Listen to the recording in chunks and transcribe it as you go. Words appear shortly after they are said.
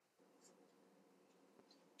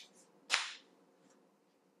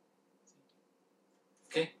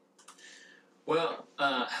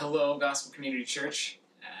Hello, Gospel Community Church,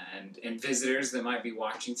 and visitors that might be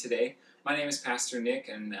watching today. My name is Pastor Nick,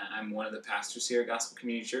 and I'm one of the pastors here at Gospel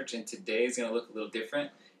Community Church, and today is going to look a little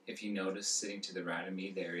different. If you notice, sitting to the right of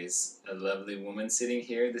me, there is a lovely woman sitting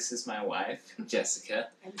here. This is my wife, Jessica.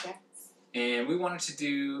 I'm Jess. And we wanted to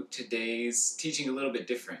do today's teaching a little bit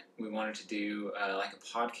different. We wanted to do like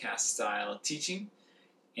a podcast-style teaching,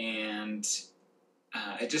 and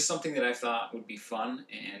it's just something that I thought would be fun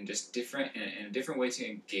and just different and a different way to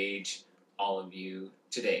engage all of you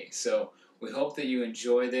today. So we hope that you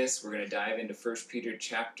enjoy this. We're going to dive into 1 Peter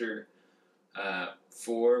chapter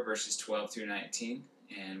 4, verses 12 through 19.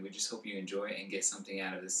 And we just hope you enjoy and get something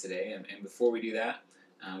out of this today. And before we do that,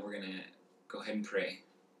 we're going to go ahead and pray.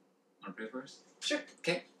 Want to pray for us? Sure.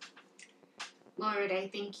 Okay. Lord, I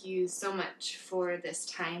thank you so much for this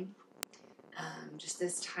time. Just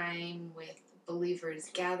this time with believers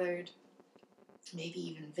gathered, maybe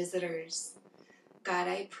even visitors. God,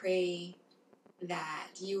 I pray that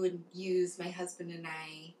you would use my husband and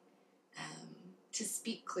I to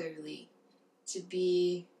speak clearly, to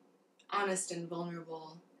be honest and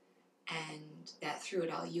vulnerable, and that through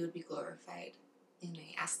it all you would be glorified. And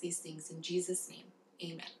I ask these things in Jesus' name.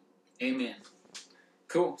 Amen. Amen.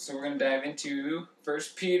 Cool. So we're going to dive into 1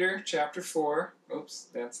 Peter chapter 4. Oops,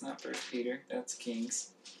 that's not 1 Peter. That's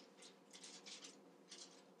Kings.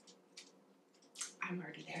 I'm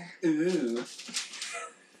already there. Ooh.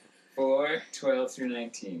 4, 12 through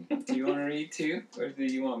 19. Do you want to read too? Or do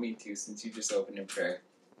you want me to, since you just opened in prayer?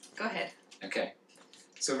 Go ahead. Okay.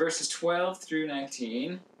 So verses 12 through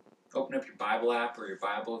 19. Open up your Bible app or your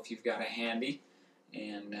Bible if you've got it handy.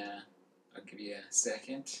 And I'll give you a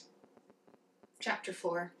second. Chapter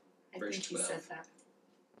 4. I Verse think you 12. said that.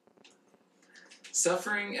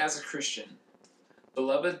 Suffering as a Christian.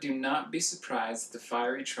 Beloved, do not be surprised at the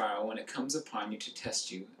fiery trial when it comes upon you to test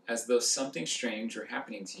you, as though something strange were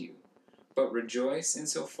happening to you. But rejoice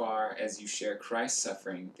insofar as you share Christ's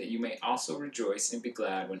suffering, that you may also rejoice and be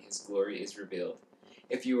glad when his glory is revealed.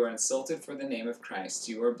 If you are insulted for the name of Christ,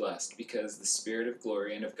 you are blessed, because the Spirit of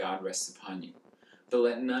glory and of God rests upon you. But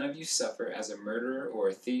let none of you suffer as a murderer or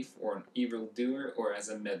a thief or an evildoer or as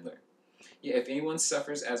a meddler. Yet if anyone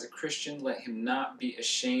suffers as a Christian, let him not be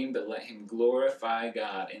ashamed, but let him glorify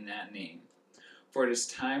God in that name. For it is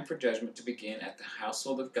time for judgment to begin at the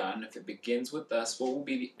household of God, and if it begins with us, what will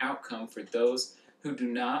be the outcome for those who do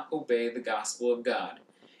not obey the gospel of God?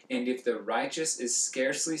 And if the righteous is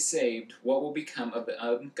scarcely saved, what will become of the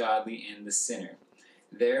ungodly and the sinner?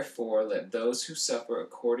 Therefore, let those who suffer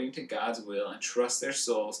according to God's will entrust their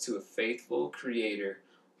souls to a faithful Creator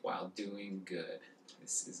while doing good.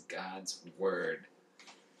 This is God's word.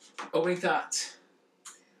 Opening thoughts.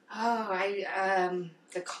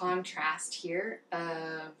 The contrast here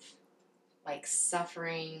of like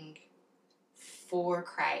suffering for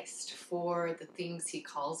Christ, for the things he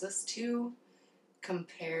calls us to,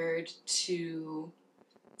 compared to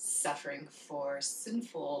suffering for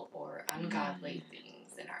sinful or ungodly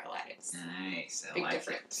things in our lives. Nice. I Big like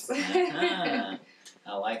difference. it.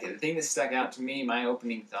 I like it. The thing that stuck out to me, my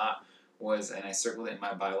opening thought was, and I circled it in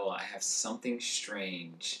my Bible, I have something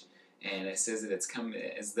strange. And it says that it's come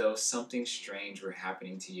as though something strange were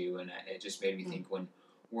happening to you. And it just made me think when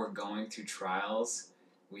we're going through trials,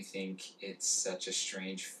 we think it's such a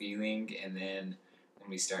strange feeling. And then when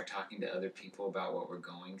we start talking to other people about what we're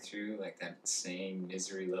going through, like that saying,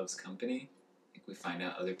 misery loves company, I think we find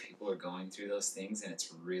out other people are going through those things, and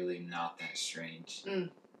it's really not that strange.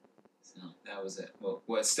 So that was it. Well,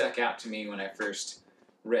 what stuck out to me when I first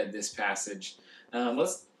read this passage.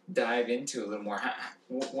 Let's dive into a little more.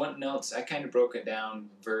 What notes? I kind of broke it down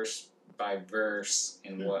verse by verse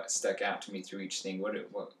and what stuck out to me through each thing. What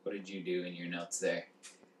did you do in your notes there?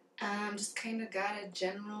 Just kind of got a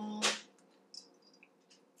general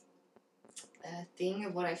thing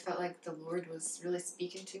of what I felt like the Lord was really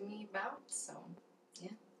speaking to me about. So,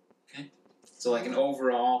 yeah. Okay. So like an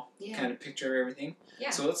overall kind of picture of everything.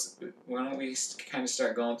 Yeah. So why don't we kind of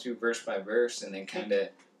start going through verse by verse and then kind of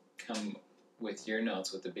come with your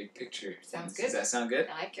notes with the big picture. Sounds good. Does that sound good?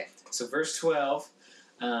 I like it. So verse 12,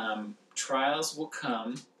 trials will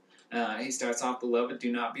come. He starts off, Beloved,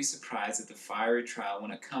 do not be surprised at the fiery trial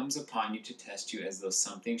when it comes upon you to test you as though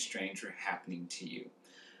something strange were happening to you.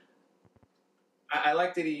 I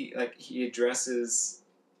like that he addresses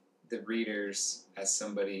the readers as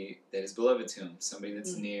somebody that is beloved to him, somebody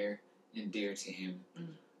that's near and dear to him,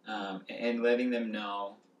 and letting them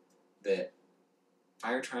know that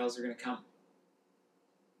fire trials are going to come.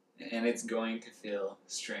 And it's going to feel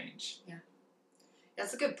strange. Yeah.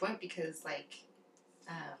 That's a good point because,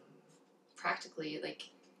 practically,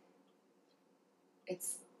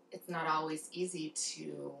 it's it's not always easy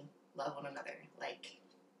to love one another. Like,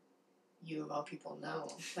 you of all people know,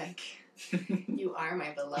 like, you are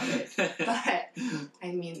my beloved. But,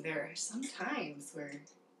 I mean, there are some times where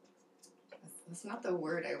that's not the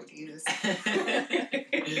word I would use.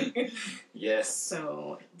 Yes.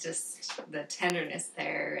 So, just the tenderness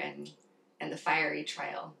there and the fiery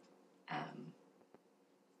trial.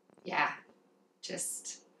 Yeah,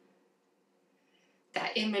 just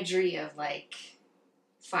that imagery of, like,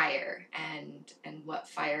 fire and what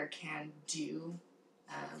fire can do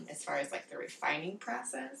as far as, like, the refining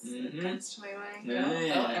process. Mm-hmm. It comes to my mind. Yeah.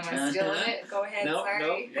 Oh, am I still in it? Go ahead, sorry.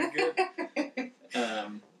 No,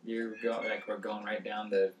 you're good. We're going right down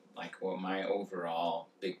the, like, what my overall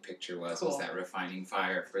big picture was Cool. that refining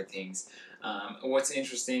fire for things. What's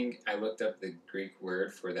interesting, I looked up the Greek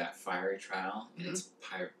word for that fiery trial, and it's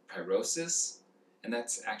pyrosis, and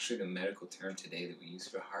that's actually the medical term today that we use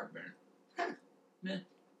for heartburn. Huh. Yeah.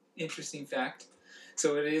 Interesting fact.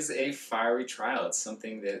 So it is a fiery trial. It's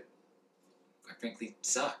something that, quite frankly,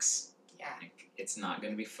 sucks. Yeah. Like, it's not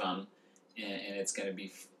going to be fun, and it's going to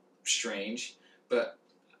be strange. But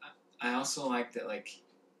I also like that, like,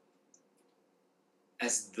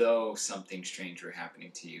 as though something strange were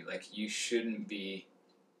happening to you. Like, you shouldn't be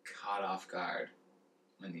caught off guard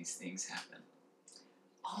when these things happen.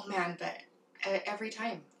 Oh, man, but every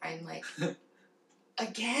time I'm like,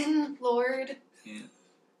 again, Lord. Yeah.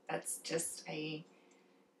 That's just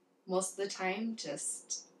most of the time,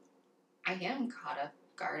 I am caught off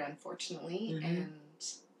guard, unfortunately, and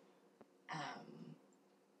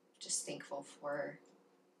just thankful for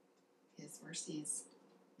His mercies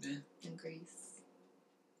and grace.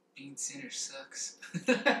 Being sinner sucks.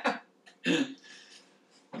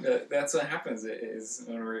 That's what happens is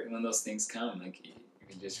when those things come. Like, you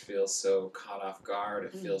can just feel so caught off guard.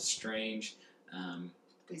 It feels strange.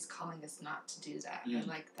 But He's calling us not to do that. I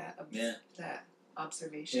like that. That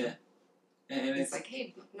observation. Yeah, and it's like,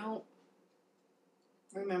 hey, no.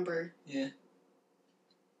 Remember. Yeah.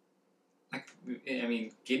 Like, I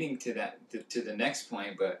mean, getting to that to the next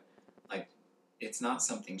point, but, like, it's not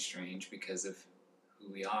something strange because of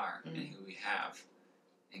who we are and who we have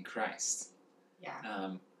in Christ.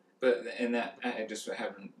 Yeah. But and that I just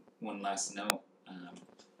have one last note.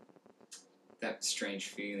 That strange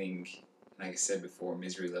feeling, like I said before,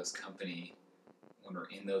 misery loves company. When we're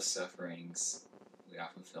in those sufferings, we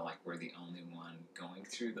often feel like we're the only one going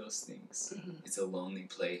through those things. It's a lonely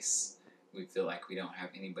place. We feel like we don't have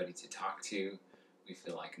anybody to talk to. We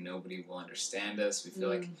feel like nobody will understand us. We feel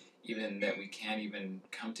like even that we can't even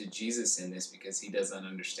come to Jesus in this because He doesn't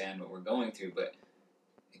understand what we're going through. But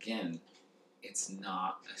again, it's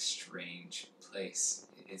not a strange place.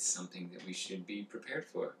 It's something that we should be prepared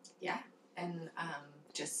for. Yeah, and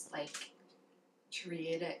just, like, to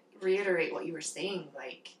reiterate what you were saying,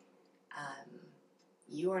 like,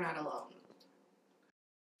 you are not alone.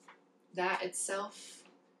 That itself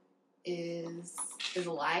is a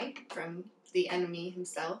lie from the enemy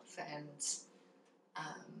himself, and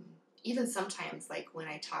even sometimes, like, when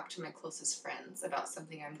I talk to my closest friends about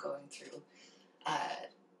something I'm going through,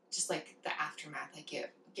 just, like, the aftermath, I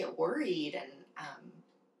get worried and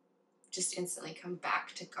just instantly come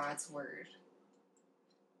back to God's word.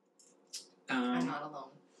 I'm not alone.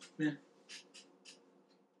 Yeah.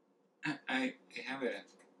 I have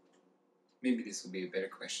maybe this will be a better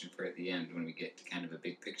question for at the end when we get to kind of a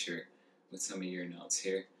big picture with some of your notes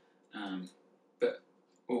here. But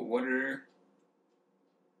what are,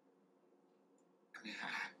 I mean,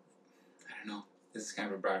 I don't know, this is kind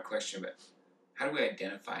of a broad question, but how do we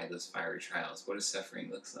identify those fiery trials? What does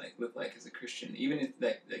suffering look like as a Christian? Even in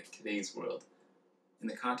like today's world, in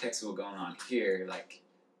the context of what's going on here, like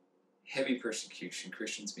heavy persecution,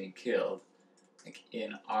 Christians being killed. Like,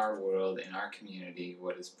 in our world, in our community,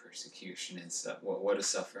 what is persecution and what does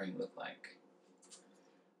suffering look like?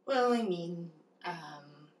 Well, I mean,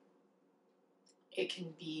 it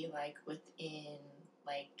can be, like, within,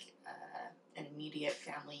 like, an immediate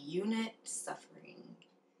family unit, suffering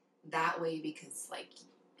that way because, like,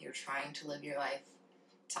 you're trying to live your life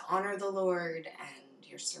to honor the Lord and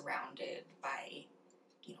you're surrounded by,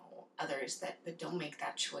 others that don't make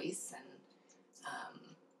that choice, and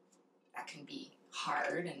that can be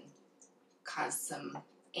hard and cause some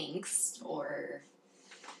angst, or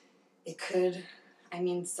it could,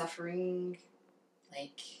 suffering,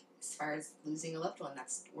 like, as far as losing a loved one,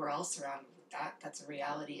 we're all surrounded with that. That's a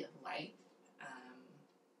reality of life.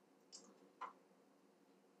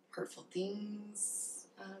 Hurtful things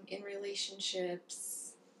in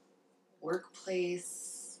relationships,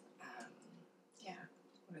 workplace.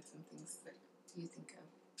 What are some things that you think of?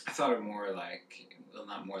 I thought of more like, well,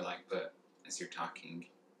 not more like, but as you're talking,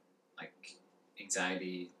 like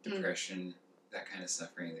anxiety, depression, that kind of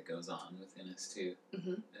suffering that goes on within us too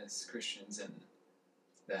as Christians, and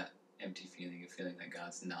that empty feeling of feeling that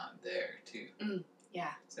God's not there too.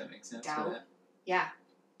 Yeah. Does that make sense? Doubt. For that? Yeah,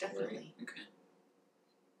 definitely. Okay.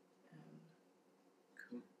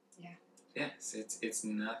 Cool. Yeah. Yes, it's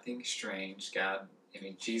nothing strange. God, I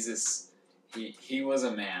mean, Jesus, he was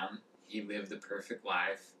a man. He lived the perfect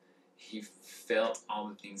life. He felt all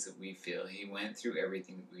the things that we feel. He went through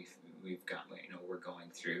everything that we've got, we're going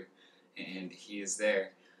through, and he is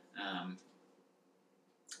there. All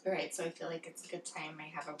right, so I feel like it's a good time. I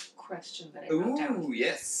have a question that I wrote down. Ooh,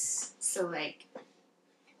 yes. So, like,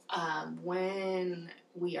 when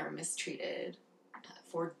we are mistreated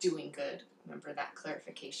for doing good, remember that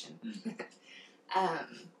clarification,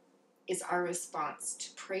 is our response to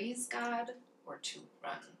praise God or to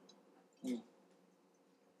run?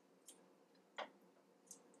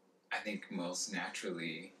 I think most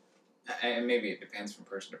naturally, and maybe it depends from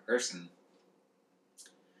person to person,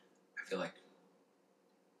 I feel like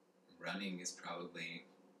running is probably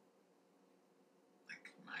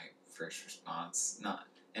like my first response. Not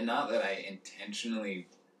that I intentionally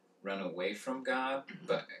run away from God,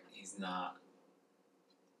 but he's not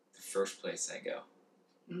the first place I go.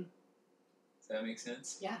 Does that make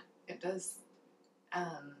sense? Yeah, it does.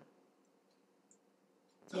 I'm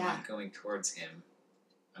not going towards him.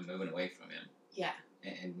 I'm moving away from him. Yeah.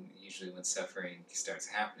 And usually when suffering starts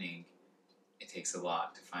happening, it takes a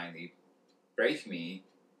lot to finally break me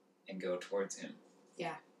and go towards him.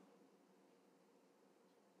 Yeah.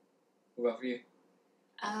 What about for you?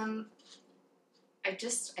 I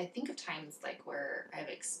think of times like where I've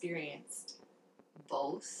experienced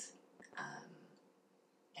both,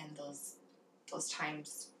 and those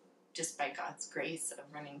times just by God's grace of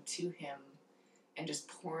running to him and just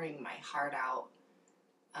pouring my heart out.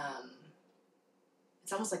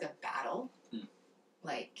 It's almost like a battle.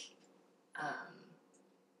 Like,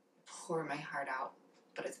 pour my heart out,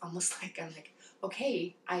 but it's almost like I'm like,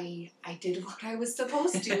 okay, I did what I was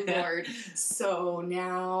supposed to, Lord. So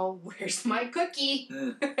now where's my cookie?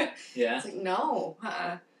 Yeah. It's like, no.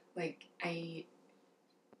 Like,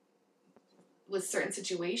 with certain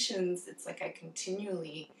situations, it's like I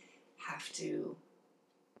continually have to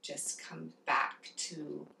just come back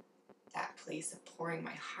to that place of pouring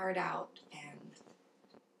my heart out and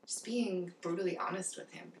just being brutally honest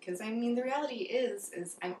with him. Because, I mean, the reality is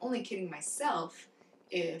I'm only kidding myself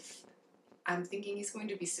if I'm thinking he's going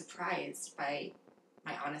to be surprised by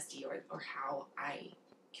my honesty or how I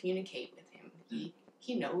communicate with him.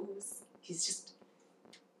 He knows. He's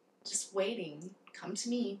just waiting. Come to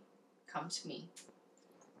me. Come to me.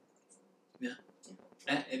 Yeah.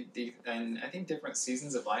 And I think different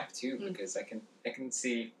seasons of life too, because I can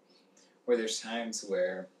see where there's times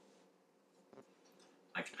where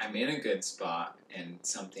like I'm in a good spot and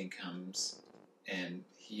something comes and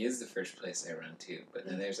he is the first place I run to. But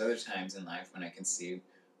then there's other times in life when I can see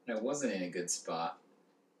when I wasn't in a good spot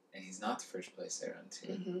and he's not the first place I run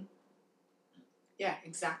to. Yeah,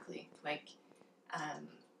 exactly. Like,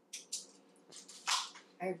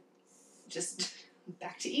 I just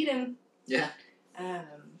back to Eden. Yeah.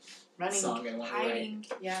 Running, hiding.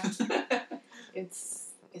 Yeah.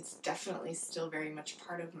 It's definitely still very much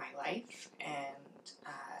part of my life, and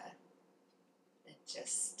it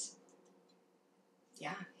just,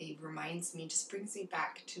 it reminds me, just brings me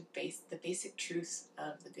back to the basic truth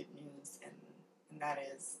of the good news, and that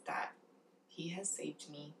is that he has saved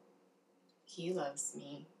me, he loves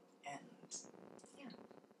me, and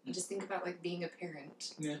I just think about like being a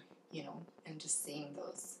parent, and just seeing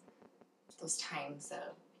those times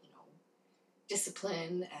of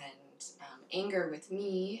discipline and anger with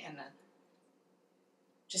me, and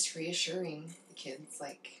just reassuring the kids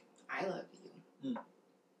like, I love you.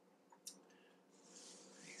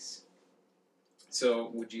 Nice. So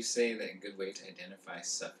would you say that a good way to identify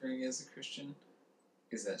suffering as a Christian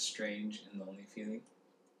is that strange and lonely feeling?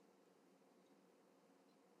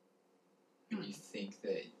 When you think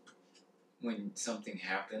that when something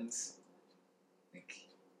happens, like...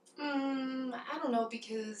 I don't know,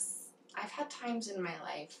 because I've had times in my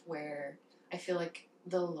life where I feel like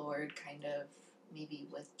the Lord kind of maybe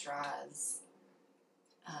withdraws.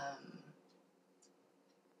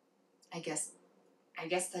 I guess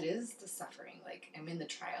that is the suffering. Like, I'm in the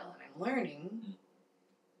trial and I'm learning,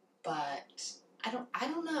 but I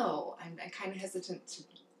don't know. I'm kind of hesitant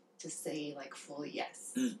to say like fully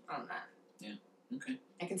yes on that. Yeah. Okay.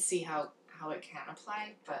 I can see how it can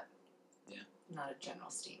apply, but not a general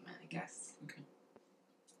statement, I guess. Okay.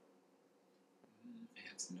 I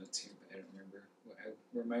have some notes here, but I don't remember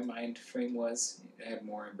where my mind frame was. I had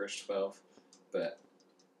more in verse 12, but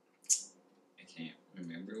can't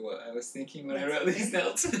remember what I was thinking when I wrote these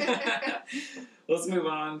notes. Let's move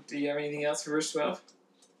on. Do you have anything else for verse 12?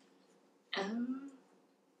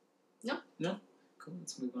 No. No? Cool.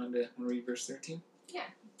 Let's move on to read verse 13. Yeah.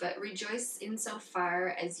 But rejoice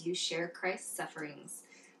insofar as you share Christ's sufferings,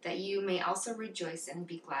 that you may also rejoice and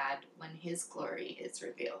be glad when his glory is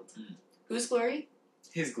revealed. Whose glory?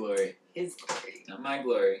 His glory. His glory. Not my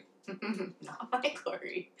glory. Not my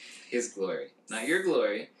glory. His glory. Not your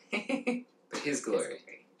glory, but his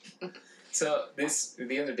glory. So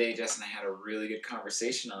the other day, Jess and I had a really good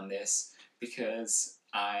conversation on this because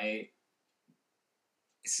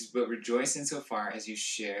but rejoice insofar as you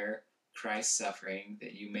share Christ's suffering,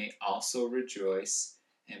 that you may also rejoice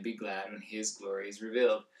and be glad when his glory is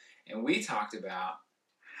revealed. And we talked about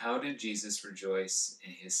how did Jesus rejoice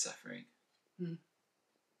in his suffering. And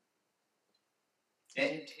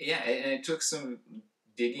it took some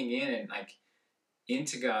digging in and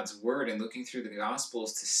into God's word and looking through the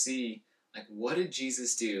Gospels to see what did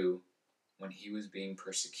Jesus do when he was being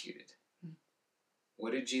persecuted?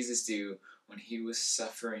 What did Jesus do when he was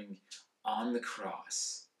suffering on the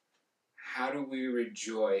cross? How do we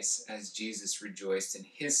rejoice as Jesus rejoiced in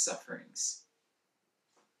his sufferings?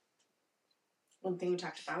 One thing we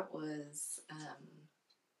talked about was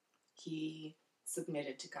he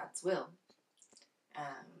submitted to God's will.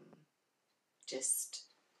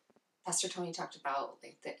 Pastor Tony talked about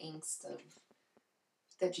the angst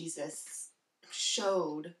that Jesus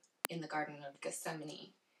showed in the Garden of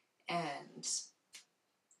Gethsemane, and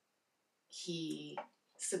he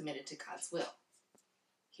submitted to God's will.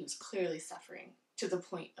 He was clearly suffering to the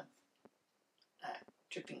point of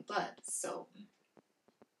dripping blood. So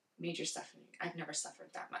major suffering. I've never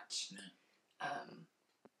suffered that much. No.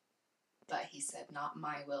 But he said, "Not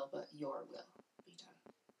my will, but your will be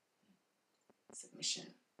done."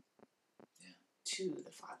 Submission to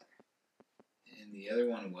the Father. And the other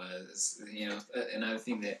one was, another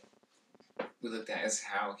thing that we looked at is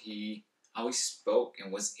how he always spoke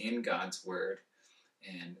and was in God's word.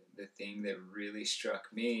 And the thing that really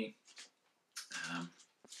struck me, and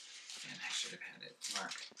I should have had it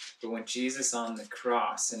marked, but when Jesus on the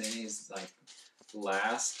cross and in his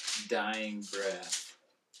last dying breath,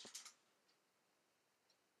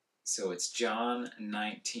 so it's John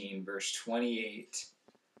 19 verse 28,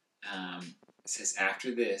 it says,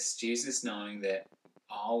 "After this, Jesus, knowing that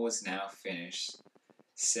all was now finished,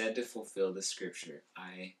 said to fulfill the scripture,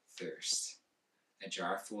 'I thirst.' A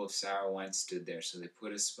jar full of sour wine stood there, so they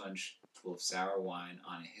put a sponge full of sour wine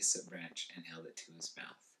on a hyssop branch and held it to his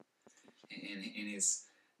mouth." And in his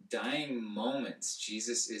dying moments,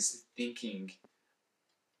 Jesus is thinking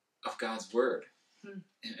of God's word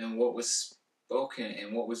and what was spoken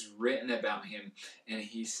and what was written about him. And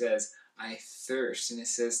he says, "I thirst." And it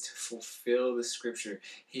says to fulfill the scripture.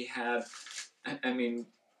 He had,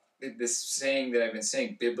 this saying that I've been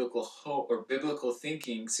saying, biblical hope or biblical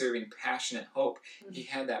thinking, serving passionate hope. He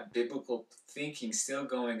had that biblical thinking still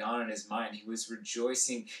going on in his mind. He was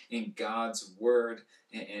rejoicing in God's word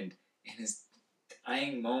and in his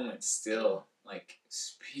dying moments still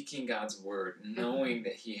speaking God's word, knowing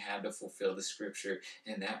that he had to fulfill the scripture,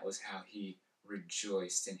 and that was how he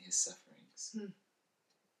rejoiced in his sufferings.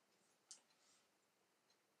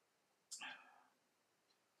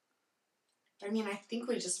 I think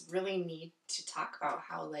we just really need to talk about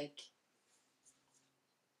how,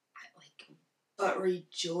 but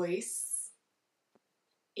rejoice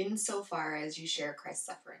insofar as you share Christ's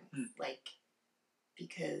suffering.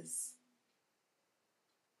 Because,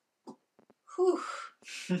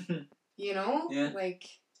 Yeah.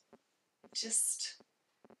 just,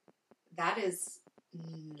 that is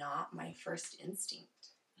not my first instinct.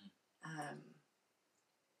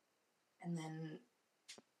 And then,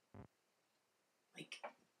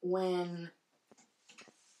 when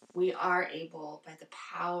we are able, by the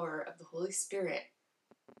power of the Holy Spirit,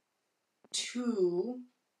 to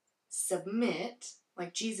submit,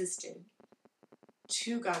 like Jesus did,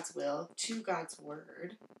 to God's will, to God's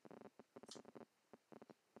word,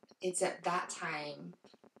 it's at that time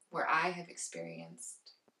where I have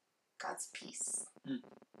experienced God's peace.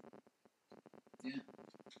 Yeah.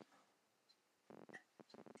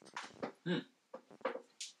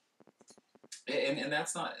 And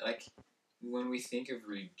that's not, when we think of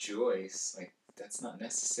rejoice, that's not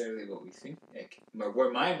necessarily what we think, or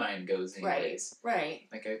where my mind goes anyways. Right.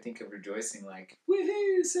 I think of rejoicing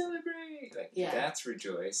woohoo, celebrate! That's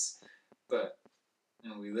rejoice. But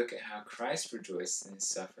when we look at how Christ rejoiced in his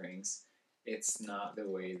sufferings, it's not the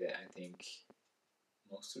way that I think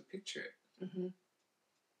most would picture it. Mm-hmm.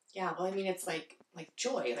 Yeah, well, it's like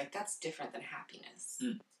joy. That's different than happiness.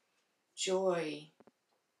 Joy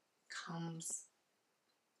comes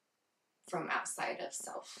from outside of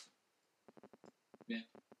self. Yeah.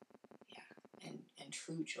 Yeah. And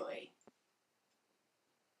true joy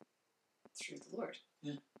through the Lord.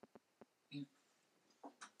 Yeah. Yeah.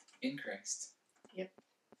 In Christ. Yep.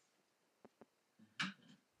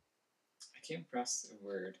 Mm-hmm. I came across the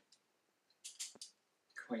word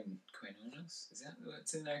koinonos. Is that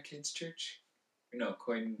what's in our kids' church? No,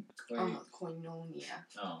 Koinonia.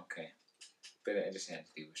 Oh, okay. But it just had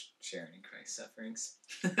to do with sharing in Christ's sufferings.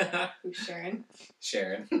 Who's Sharon?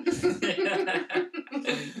 Sharon.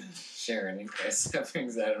 Sharon in Christ's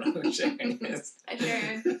sufferings. I don't know who Sharon is. Hi,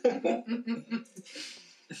 Sharon.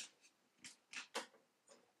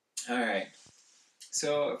 All right.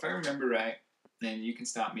 So if I remember right, and you can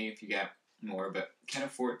stop me if you got more, but kind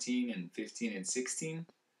of 14 and 15 and 16,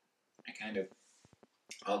 I kind of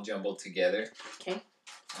all jumbled together. Okay.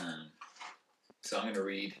 So I'm going to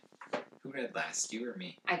read. Who read last? You or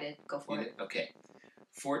me? I did. Go for it. Okay.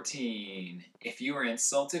 14. If you are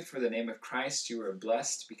insulted for the name of Christ, you are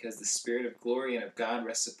blessed, because the Spirit of glory and of God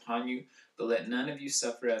rests upon you. But let none of you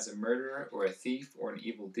suffer as a murderer, or a thief, or an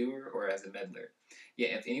evildoer, or as a meddler.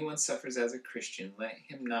 Yet if anyone suffers as a Christian, let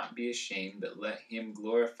him not be ashamed, but let him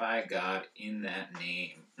glorify God in that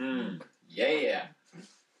name. Yeah.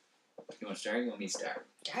 You want to start? You want me to start?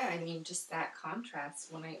 Yeah, I mean, just that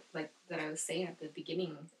contrast when I was saying at the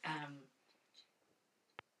beginning.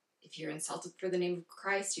 If you're insulted for the name of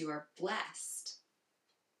Christ, you are blessed,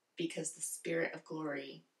 because the Spirit of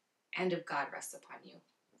glory and of God rests upon you.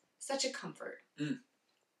 Such a comfort.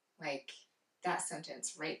 Like that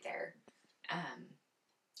sentence right there. I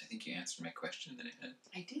think you answered my question that I had.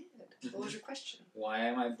 I did. Mm-hmm. What was your question? Why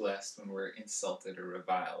am I blessed when we're insulted or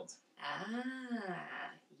reviled?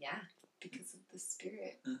 Yeah, because of the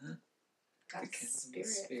Spirit. Mm-hmm. God's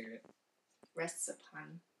Spirit rests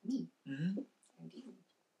upon me and you.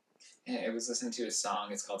 Yeah, I was listening to a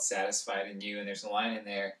song. It's called "Satisfied in You," and there's a line in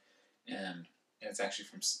there, and it's actually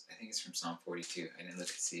from, I think it's from Psalm 42. I didn't look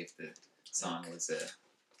to see if the song was a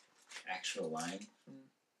actual line from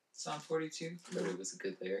Psalm 42, but it was a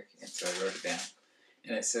good lyric, and so I wrote it down.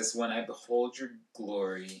 And it says, "When I behold your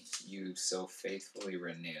glory, you so faithfully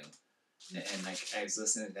renew." And like I was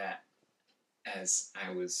listening to that as I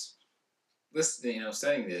was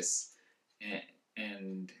studying this,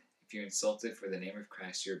 and if you're insulted for the name of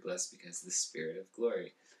Christ, you're blessed, because the Spirit of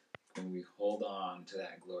glory. When we hold on to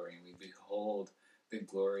that glory and we behold the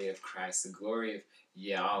glory of Christ, the glory of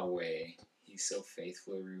Yahweh, He so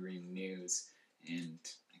faithfully renews. And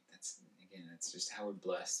that's just how we're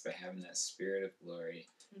blessed, by having that Spirit of glory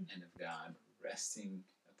and of God resting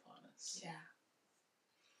upon us. Yeah.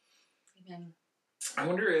 Amen. I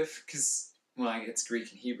wonder if, it's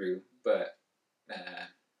Greek and Hebrew, but the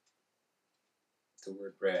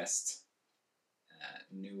word rest,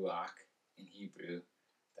 nuach in Hebrew,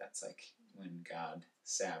 that's like when God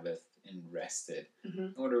Sabbath and rested.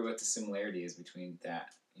 I wonder what the similarity is between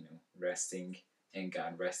that, resting and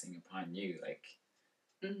God resting upon you. Like,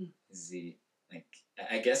 is he, like,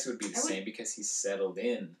 I guess it would be the same because he's settled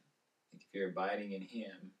in. Like, if you're abiding in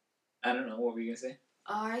him. I don't know, what were you going to say?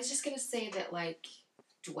 I was just going to say that, like,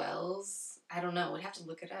 dwells, I don't know, we'd have to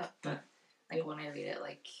look it up. But, like, when I read it,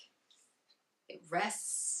 like, it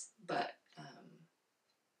rests, but,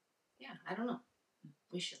 I don't know.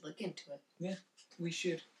 We should look into it. Yeah, we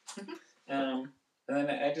should. And then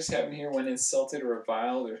I just have in here, when insulted or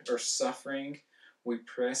reviled or suffering, we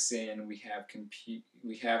press in. We have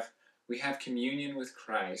communion with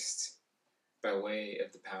Christ by way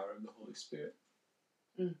of the power of the Holy Spirit.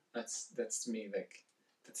 That's to me, like,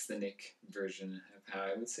 that's the Nick version of how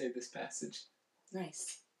I would say this passage.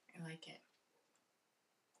 Nice, I like it.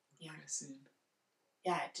 Yeah. Press in.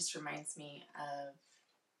 Yeah, it just reminds me of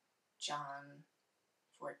John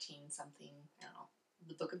 14 something, I don't know,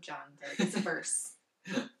 the book of John, there's a verse,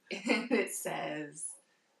 and it says,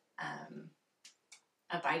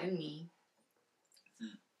 abide in me,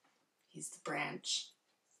 he's the branch,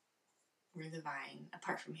 we're the vine,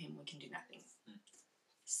 apart from him we can do nothing.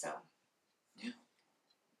 So. Yeah.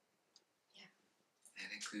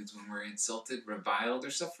 That includes when we're insulted, reviled, or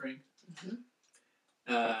suffering.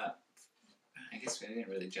 I guess I didn't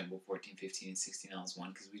really jumble 14, 15, and 16 all as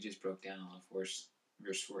one, because we just broke down all of verse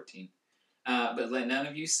 14. But let none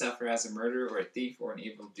of you suffer as a murderer, or a thief, or an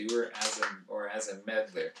evildoer, or as a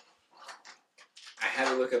meddler. I had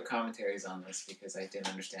to look up commentaries on this because I didn't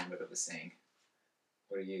understand what it was saying.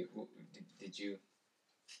 How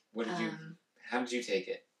did you take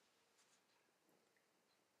it?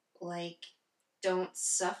 Like, don't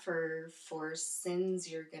suffer for sins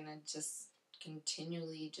you're gonna just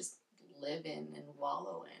continually just live in and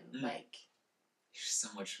wallow in. Like, so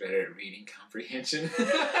much better at reading comprehension.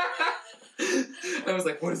 I was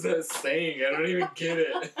like, what is that saying? I don't even get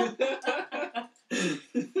it.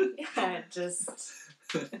 Yeah, just...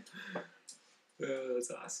 Oh, that's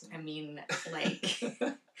awesome. I mean, like,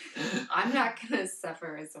 I'm not going to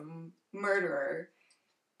suffer as a murderer,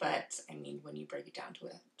 but, I mean, when you break it down to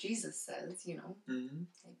what Jesus says, you know, Mm-hmm.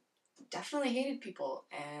 I definitely hated people,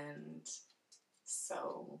 and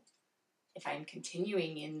so if I'm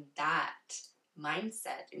continuing in that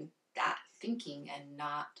mindset, in that thinking, and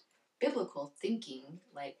not biblical thinking,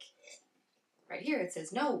 like, right here it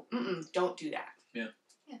says, no, don't do that. Yeah.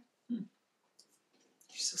 Yeah. You're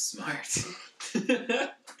so smart.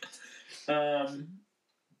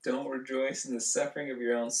 Don't rejoice in the suffering of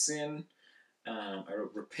your own sin. I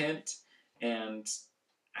wrote repent, and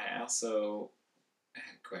I also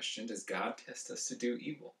had a question: does God test us to do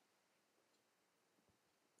evil?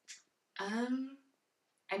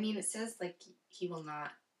 I mean, it says, like, he will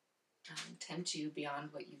not tempt you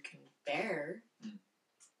beyond what you can bear. Mm.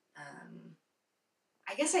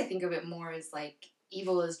 I guess I think of it more as, like,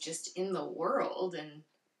 evil is just in the world, and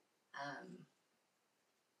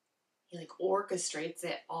he, like, orchestrates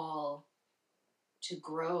it all to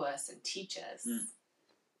grow us and teach us. Mm.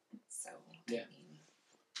 So, Yeah.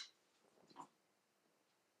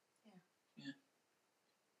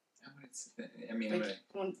 I mean, like,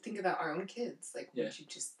 think about our own kids. Like, Yeah. would you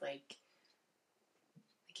just, like,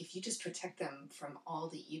 if you just protect them from all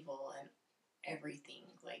the evil and everything,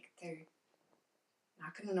 like, they're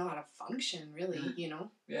not going to know how to function, really, you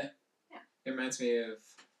know? Yeah. It reminds me of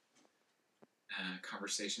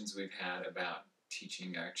conversations we've had about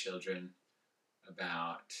teaching our children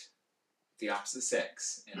about the opposite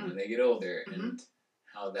sex and when they get older and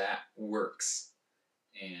how that works.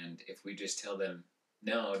 And if we just tell them,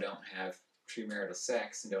 no, don't have premarital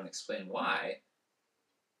sex and don't explain why,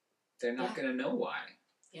 they're not going to know why.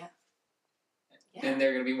 Yeah. And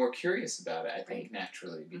they're going to be more curious about it, I think,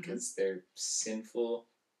 naturally, because they're sinful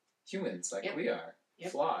humans like we are,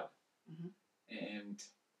 flawed. And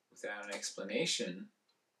without an explanation.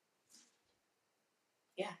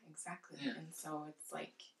 Yeah, exactly. Yeah. And so it's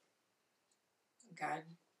like, God,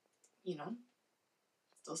 you know,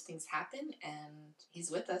 those things happen, and he's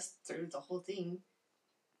with us through the whole thing.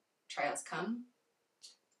 Trials come,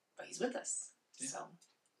 but he's with us. Yeah. So,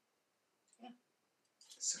 yeah.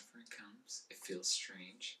 Suffering comes. It feels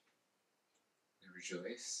strange. We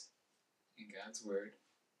rejoice in God's word,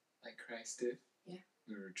 like Christ did. Yeah.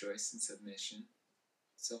 We rejoice in submission.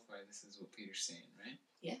 So far, this is what Peter's saying, right?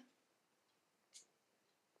 Yeah.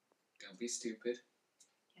 Don't be stupid.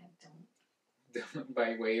 Yeah, Don't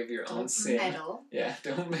by way of your own sin. Don't meddle. Yeah,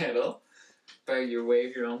 don't meddle. By your way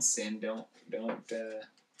of your own sin, don't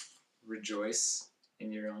rejoice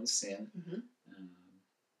in your own sin.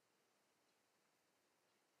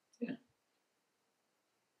 Yeah.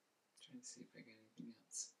 Trying to see if I got anything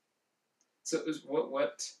else. So it was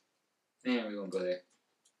what? Nah, we won't go there.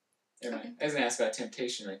 Never mind. I was gonna ask about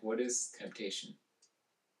temptation. Like, what is temptation?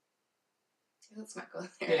 Let's not go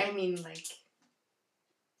there. Yeah. I mean, like.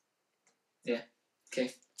 Yeah.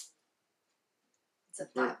 Okay. It's a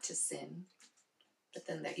thought to sin, but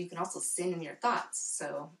then that you can also sin in your thoughts.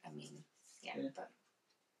 So I mean, yeah. But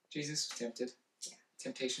Jesus was tempted. Yeah.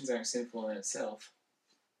 Temptations aren't sinful in itself.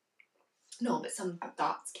 No, but some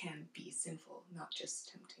thoughts can be sinful, not just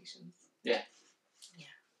temptations. Yeah. Yeah.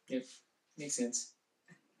 Yep. Makes sense.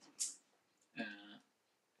 I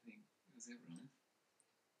think, was that wrong?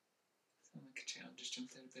 Sound like a child just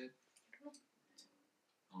jumped out of bed?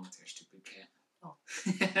 Oh, it's our stupid cat. Oh.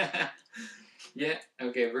 Yeah,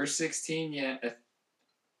 okay, verse 16,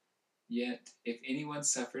 Yet, if anyone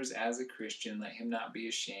suffers as a Christian, let him not be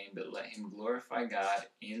ashamed, but let him glorify God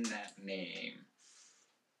in that name.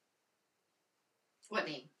 What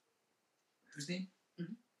name? Whose name?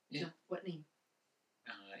 Mm-hmm. Yeah. No, what name?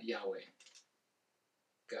 Yahweh.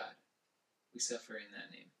 God. We suffer in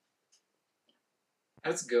that name.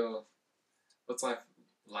 How does it go? What's life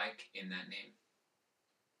like in that name?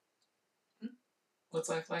 What's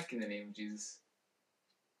life like in the name of Jesus?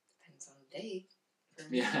 Depends on the day.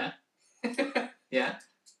 Yeah. Yeah?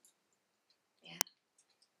 Yeah.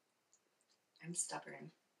 I'm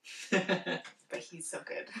stubborn. But he's so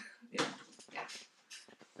good. Yeah.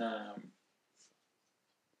 Yeah.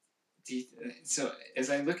 So as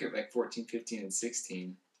I look at like 14, 15, and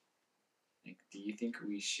 16, like, do you think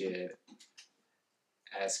we should,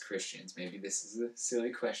 as Christians, maybe this is a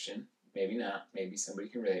silly question, maybe not, maybe somebody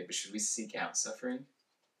can relate, but should we seek out suffering?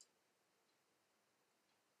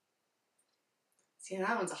 See,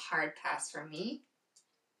 that one's a hard pass for me.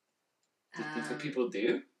 Do you think that people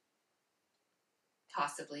do?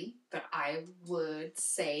 Possibly, but I would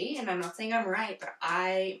say, and I'm not saying I'm right, but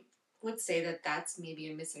I would say that that's maybe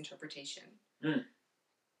a misinterpretation. Mm.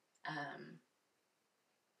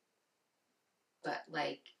 But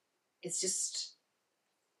like, it's just,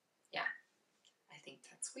 yeah, I think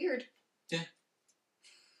that's weird. Yeah.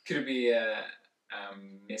 Could it be a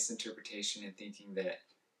misinterpretation in thinking that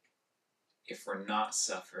if we're not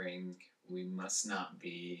suffering, we must not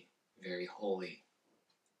be very holy?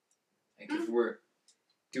 Like if we're,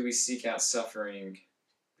 do we seek out suffering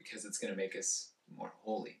because it's going to make us more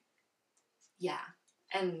holy? Yeah.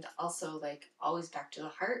 And also, like, always back to the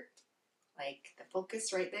heart. Like, the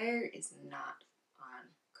focus right there is not on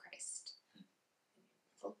Christ.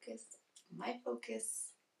 My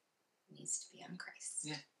focus needs to be on Christ.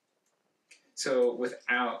 Yeah. So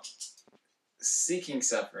without seeking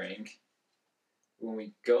suffering, when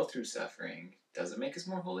we go through suffering, does it make us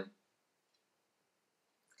more holy?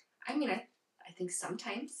 I mean, I think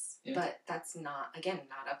sometimes, but that's not, again,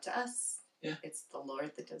 not up to us. Yeah. It's the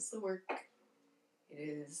Lord that does the work. It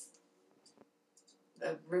is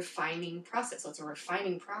a refining process. So it's a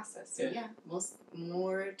refining process. So yeah,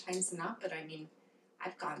 more times than not, but I mean,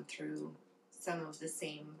 I've gone through some of the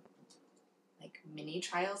same, like, mini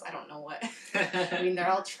trials. I don't know what. I mean, they're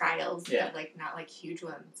all trials, but, like, not, like, huge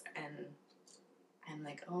ones. And I'm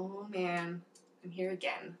like, oh, man, I'm here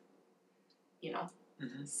again. You know?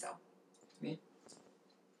 Mm-hmm. So. Me?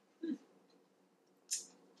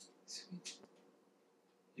 Sweet.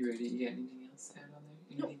 You ready? You got anything else to add on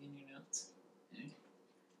there? Anything in your notes? Okay.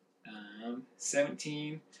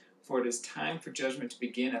 17. For it is time for judgment to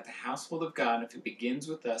begin at the household of God. If it begins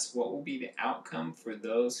with us, what will be the outcome for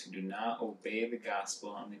those who do not obey the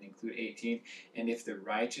gospel? I'm going to include 18. And if the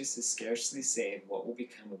righteous is scarcely saved, what will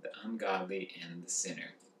become of the ungodly and the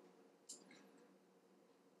sinner?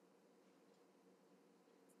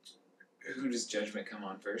 Who does judgment come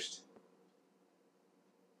on first?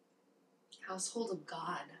 Household of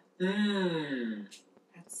God.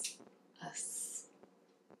 That's us.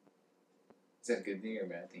 Is that a good thing or a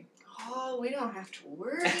bad thing? Oh, we don't have to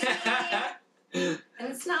worry. And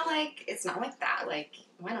it's not like that. Like,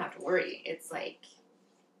 we don't have to worry. It's like,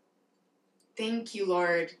 thank you,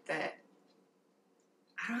 Lord, that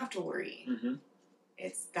I don't have to worry. Mm-hmm.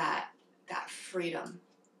 It's that freedom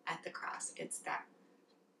at the cross. It's that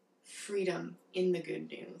freedom in the good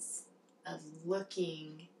news of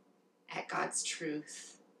looking at God's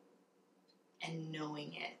truth and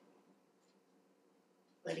knowing it.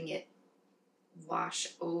 Letting it wash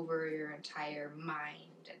over your entire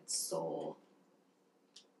mind and soul.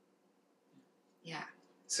 Yeah.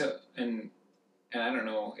 So, and I don't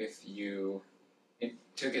know if you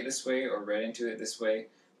took it this way or read into it this way,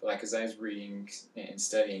 but like as I was reading and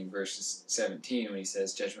studying verses 17, when he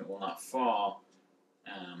says judgment will not fall,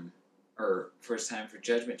 or for it's time for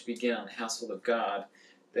judgment to begin on the household of God,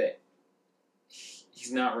 that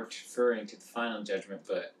he's not referring to the final judgment,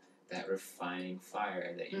 but that refining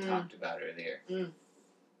fire that you talked about earlier.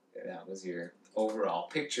 That was your overall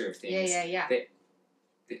picture of things. Yeah. That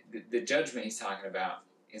the judgment he's talking about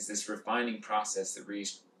is this refining process that we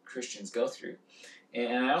Christians go through.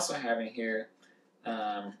 And I also have in here,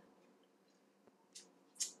 where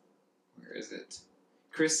is it?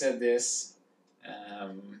 Chris said this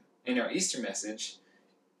in our Easter message,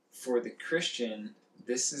 for the Christian,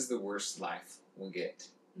 this is the worst life we'll get.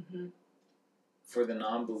 Mm-hmm. For the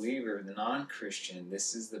non-believer, the non-Christian,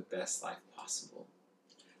 this is the best life possible.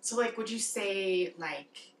 So, like, would you say,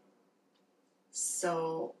 like,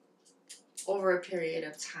 so over a period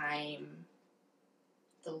of time,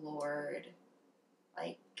 the Lord,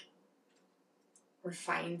 like,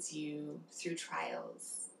 refines you through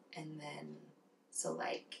trials, and then, so,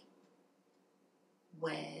 like,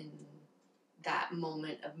 when that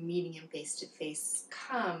moment of meeting him face to face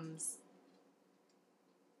comes,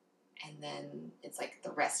 and then it's like the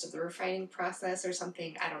rest of the refining process or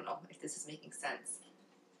something. I don't know if this is making sense.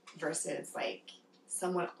 Versus like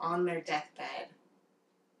someone on their deathbed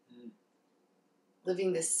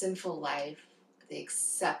living this sinful life, they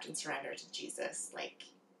accept and surrender to Jesus. Like,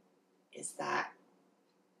 is that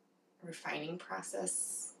refining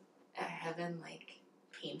process at heaven like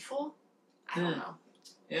painful? I don't know.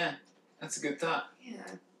 Yeah, that's a good thought. Yeah,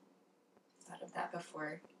 thought of that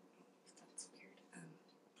before. That's weird.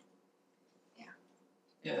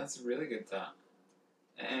 Yeah, that's a really good thought.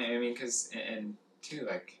 And I mean, because and too,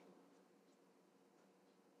 like,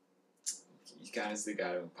 God is the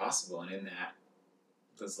God of impossible, and in that,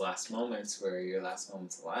 those last moments where your last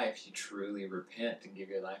moments of life, you truly repent and give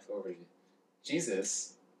your life over to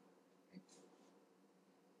Jesus.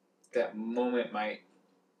 That moment might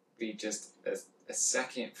be just a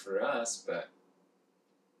second for us, but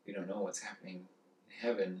we don't know what's happening in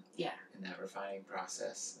heaven. Yeah. In that refining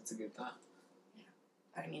process. That's a good thought. Yeah.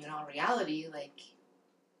 But I mean, in all reality, like,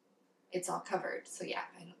 it's all covered. So yeah,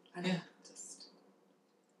 I don't Yeah. just.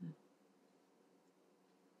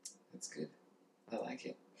 That's good. I like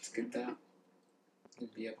it. It's a good thought.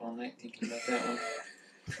 You'd be up all night thinking about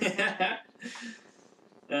that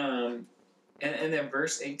one. And then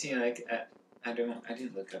verse 18, like I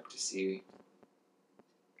didn't look up to see,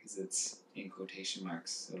 because it's in quotation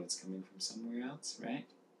marks, so it's coming from somewhere else, right?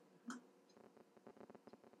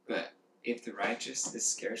 But if the righteous is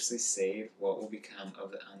scarcely saved, what will become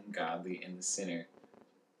of the ungodly and the sinner?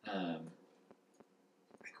 Like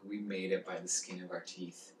we made it by the skin of our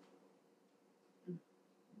teeth.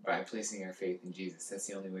 By placing our faith in Jesus. That's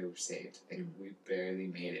the only way we're saved. Like we barely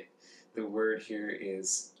made it. The word here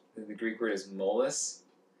is, the Greek word is molus,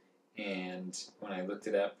 and when I looked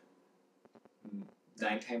it up,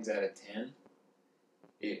 9 times out of 10,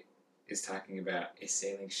 it is talking about a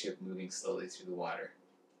sailing ship moving slowly through the water.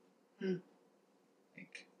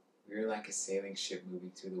 Like we're like a sailing ship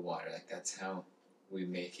moving through the water. Like that's how we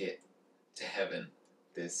make it to heaven.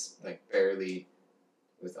 This like barely,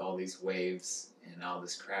 with all these waves and all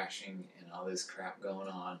this crashing and all this crap going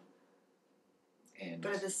on. And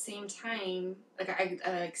But at the same time, like I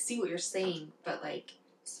like see what you're saying, but like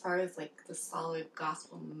as far as like the solid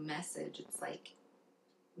gospel message, it's like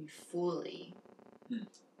we fully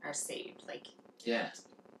are saved. Like yeah,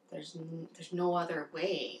 there's no other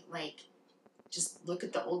way. Like just look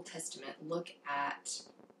at the Old Testament. Look at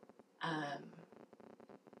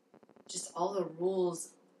just all the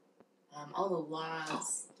rules, all the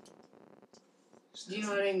laws. Do you know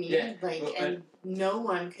what I mean? Yeah. Like, Well, and no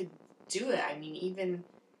one could do it. I mean, even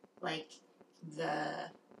like the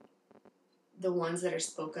ones that are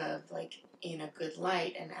spoke of like in a good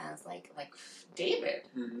light and as like David,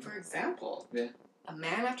 for example, a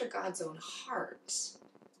man after God's own heart,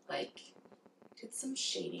 like did some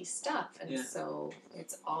shady stuff, and so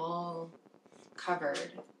it's all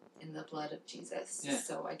covered in the blood of Jesus. Yeah.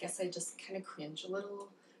 So I guess I just kind of cringe a little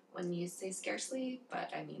when you say scarcely,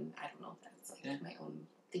 but I mean, I don't know if that's like my own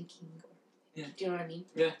thinking. Or, do you know what I mean?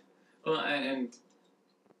 Yeah. Well, and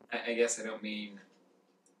I guess I don't mean.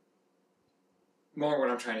 More what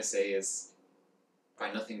I'm trying to say is,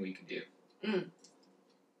 by nothing we can do.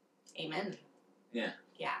 Amen. Yeah.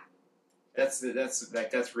 Yeah. That's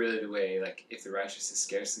really the way. Like, if the righteous is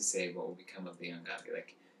scarcely saved, what will become of the ungodly?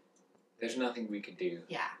 Like, there's nothing we could do.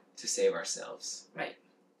 Yeah. To save ourselves. Right.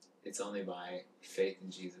 It's only by faith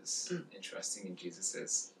in Jesus and trusting in Jesus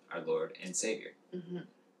as our Lord and Savior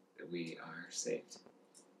that we are saved.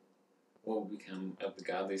 What will become of the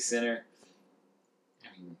godly sinner? I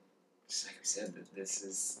mean, just like we said, that this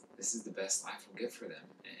is the best life we'll get for them.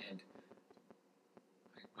 And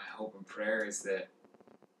my hope and prayer is that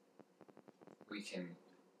we can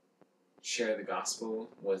share the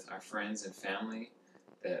gospel with our friends and family,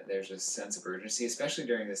 that there's a sense of urgency, especially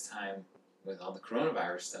during this time with all the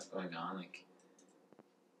coronavirus stuff going on. Like,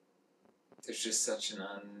 there's just such an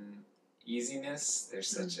uneasiness. There's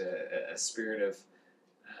such a spirit of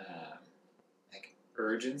like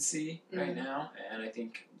urgency right now, and I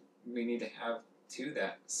think we need to have too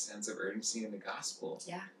that sense of urgency in the gospel.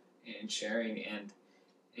 Yeah. And sharing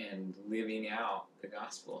and living out the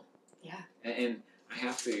gospel. Yeah. And I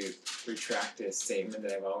have to retract a statement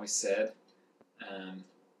that I've always said.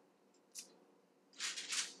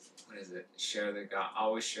 What is it?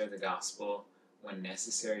 Always share the gospel when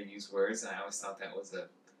necessary. Use words, and I always thought that was a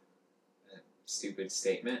stupid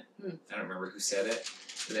statement. I don't remember who said it,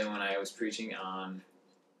 but then when I was preaching on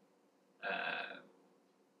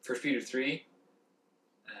 1 Peter 3,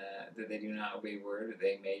 that they do not obey word, that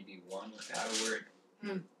they may be won without a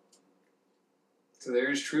word. So there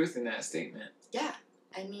is truth in that statement. Yeah.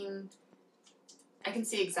 I mean, I can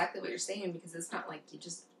see exactly what you're saying, because it's not like you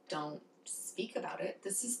just don't speak about it.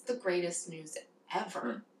 This is the greatest news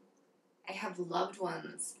ever. I have loved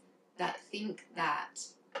ones that think that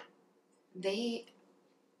they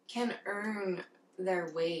can earn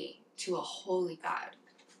their way to a holy God.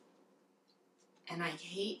 And I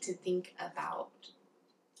hate to think about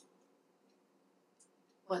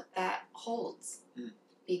what that holds,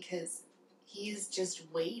 because he's just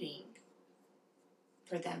waiting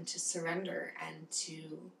for them to surrender and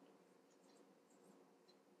to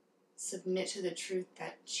submit to the truth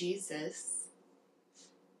that Jesus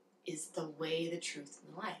is the way, the truth,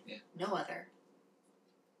 and the life. Yeah. No other.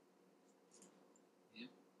 Yeah.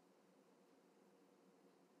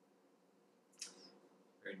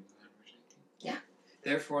 Ready to move on to verse 19? Yeah.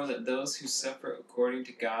 Therefore, let those who suffer according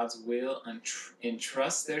to God's will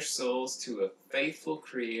entrust their souls to a faithful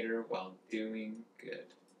Creator while doing good.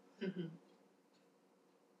 Mm-hmm.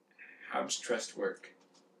 How does trust work?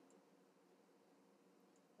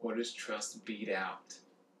 What does trust beat out?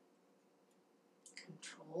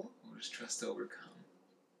 Control. What does trust overcome?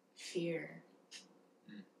 Fear.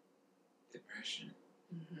 Depression.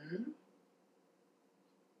 Mm-hmm.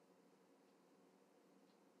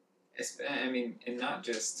 I mean, and not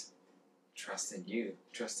just trust in you.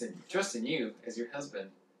 Trust in you as your husband.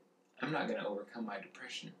 I'm not going to overcome my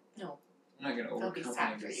depression. No. I'm not going to That'll be overcome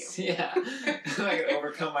sad my for you. Yeah. I'm not going to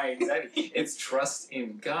overcome my anxiety. It's trust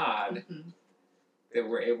in God Mm-hmm. that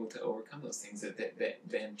we're able to overcome those things. That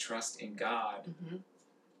then trust in God, Mm-hmm.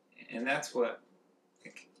 and that's what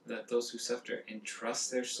that those who suffer entrust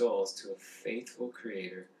their souls to a faithful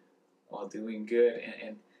Creator while doing good.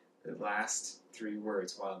 And the last 3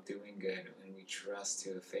 words, while doing good, when we trust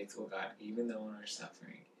to a faithful God, even though in our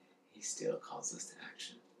suffering, He still calls us to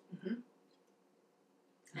action. Mm-hmm.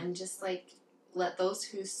 And just like, let those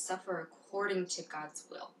who suffer according to God's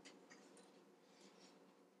will.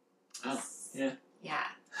 Oh, yeah. Yeah.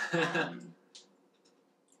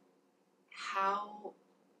 How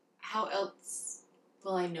else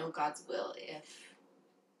will I know God's will if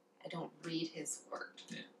I don't read His Word?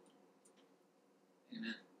 Yeah.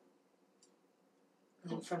 Amen.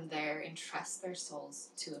 And then from there, entrust their souls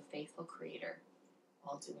to a faithful Creator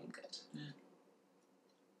while doing good. Yeah.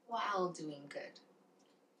 While doing good.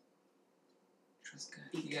 Trust God.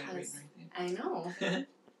 Because you gotta read right I know. there.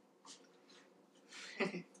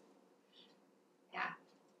 Yeah.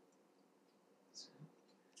 So,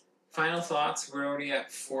 final thoughts. We're already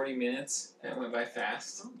at 40 minutes. That went by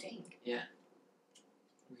fast. Oh, dang.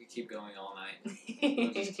 We could keep going all night.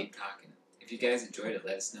 We'll just keep talking. If you guys enjoyed it,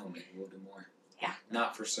 let us know. Maybe we'll do more. Yeah.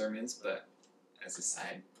 Not for sermons, but as a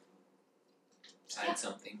side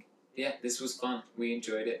something. Yeah, this was fun. We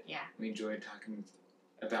enjoyed it. Yeah. We enjoyed talking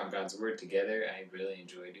about God's Word together. I really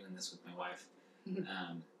enjoy doing this with my wife. But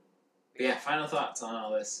yeah, final thoughts on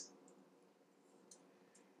all this.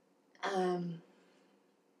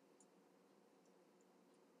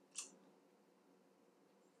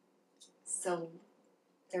 So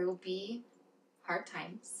there will be hard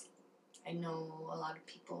times. I know a lot of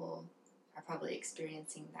people are probably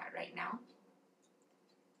experiencing that right now.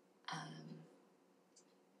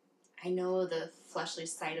 I know the fleshly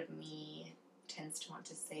side of me tends to want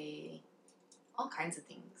to say all kinds of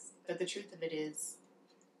things, but the truth of it is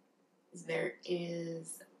there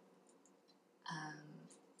is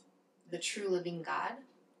the true living God,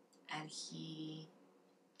 and He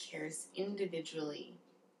cares individually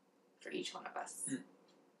for each one of us.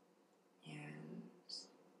 And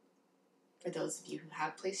for those of you who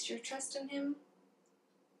have placed your trust in Him,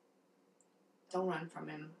 don't run from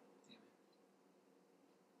Him.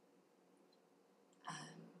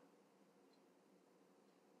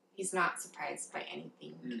 He's not surprised by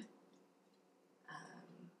anything.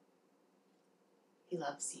 He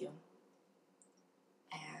loves you.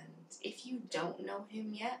 And if you don't know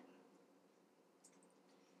Him yet,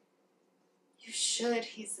 you should.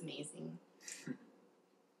 He's amazing.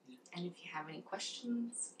 And if you have any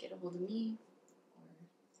questions, get a hold of me or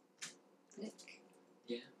Nick.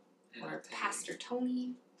 Yeah. Or Pastor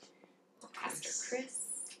Tony. Or Pastor Chris.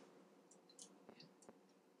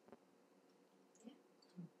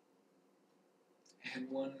 I had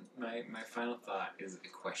my final thought is a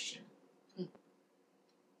question. When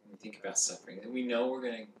we think about suffering, and we know we're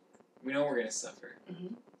gonna suffer.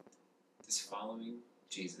 Mm-hmm. Does following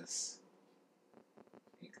Jesus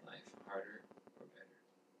make life harder or better?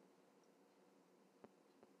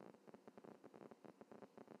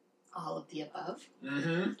 All of the above.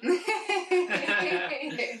 Mm-hmm.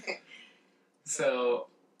 So,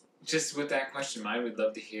 just with that question in mind, we'd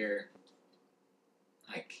love to hear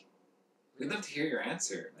your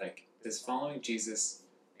answer. Like, does following Jesus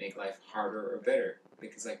make life harder or better?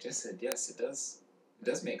 Because like Jess said, yes, it does. It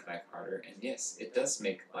does make life harder, and yes, it does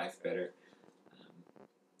make life better.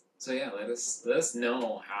 So yeah, let us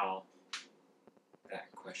know how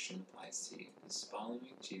that question applies to you. Does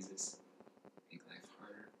following Jesus make life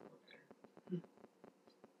harder or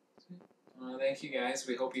better? Thank you guys.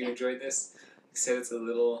 We hope you enjoyed this. Like I said, it's a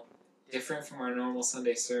little different from our normal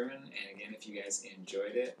Sunday sermon, and again, if you guys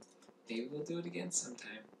enjoyed it, maybe we'll do it again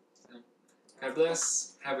sometime. So, God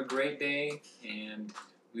bless. Have a great day, and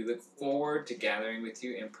we look forward to gathering with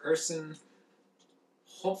you in person,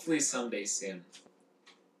 hopefully someday soon.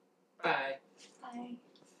 Bye.